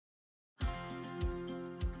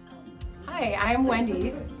Hi, I'm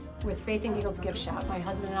Wendy with Faith and Giggles gift shop. My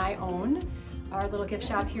husband and I own our little gift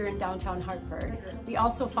shop here in downtown Hartford. We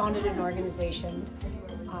also founded an organization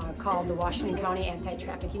called the Washington County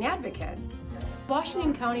Anti-Trafficking Advocates.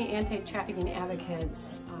 Washington County Anti-Trafficking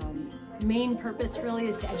Advocates' main purpose really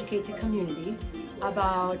is to educate the community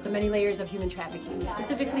about the many layers of human trafficking,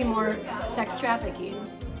 specifically more sex trafficking.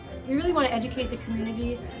 We really want to educate the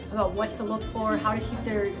community about what to look for, how to keep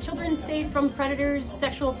their children safe from predators,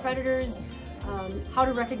 sexual predators, how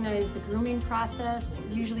to recognize the grooming process,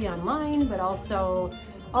 usually online, but also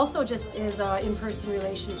just as an in-person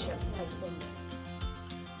relationship type thing.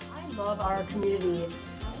 I love our community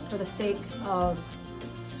for the sake of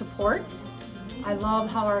support. I love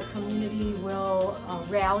how our community will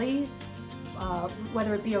rally,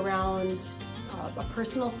 whether it be around a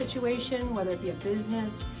personal situation, whether it be a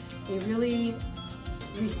business. They really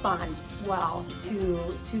respond well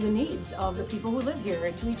to the needs of the people who live here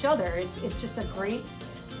and to each other. It's just a great,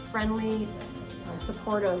 friendly,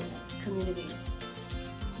 supportive community.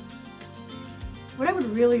 What I would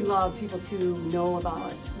really love people to know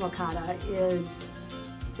about Wakata is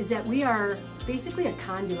that we are basically a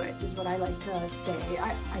conduit, is what I like to say.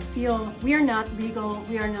 I feel we are not legal,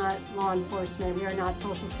 we are not law enforcement, we are not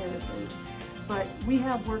social services, but we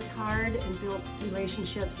have worked hard and built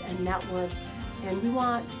relationships and networked, and we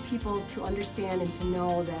want people to understand and to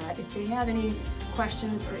know that if they have any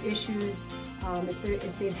questions or issues,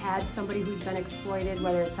 if they've had somebody who's been exploited,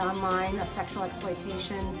 whether it's online, a sexual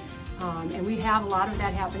exploitation, and we have a lot of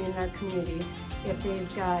that happening in our community, if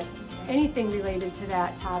they've got anything related to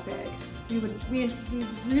that topic, we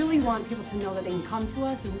really want people to know that they can come to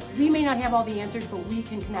us, and we may not have all the answers, but we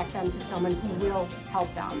can connect them to someone who will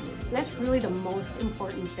help them. So that's really the most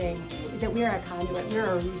important thing, is that we are a conduit, we're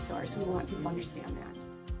a resource, and we want people to understand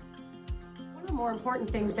that. One of the more important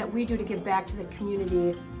things that we do to give back to the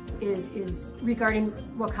community is regarding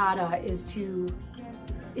Wakata, is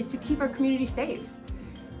to keep our community safe.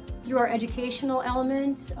 Through our educational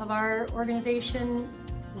element of our organization,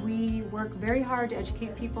 we work very hard to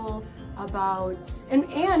educate people about,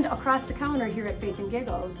 and across the counter here at Faith and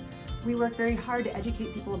Giggles, we work very hard to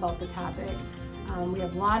educate people about the topic. We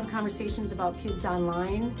have a lot of conversations about kids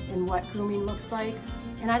online and what grooming looks like,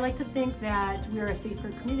 and I like to think that we are a safer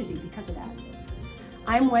community because of that.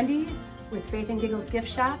 I'm Wendy with Faith and Giggles gift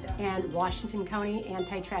shop and Washington County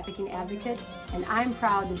Anti-Trafficking Advocates, and I'm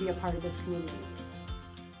proud to be a part of this community.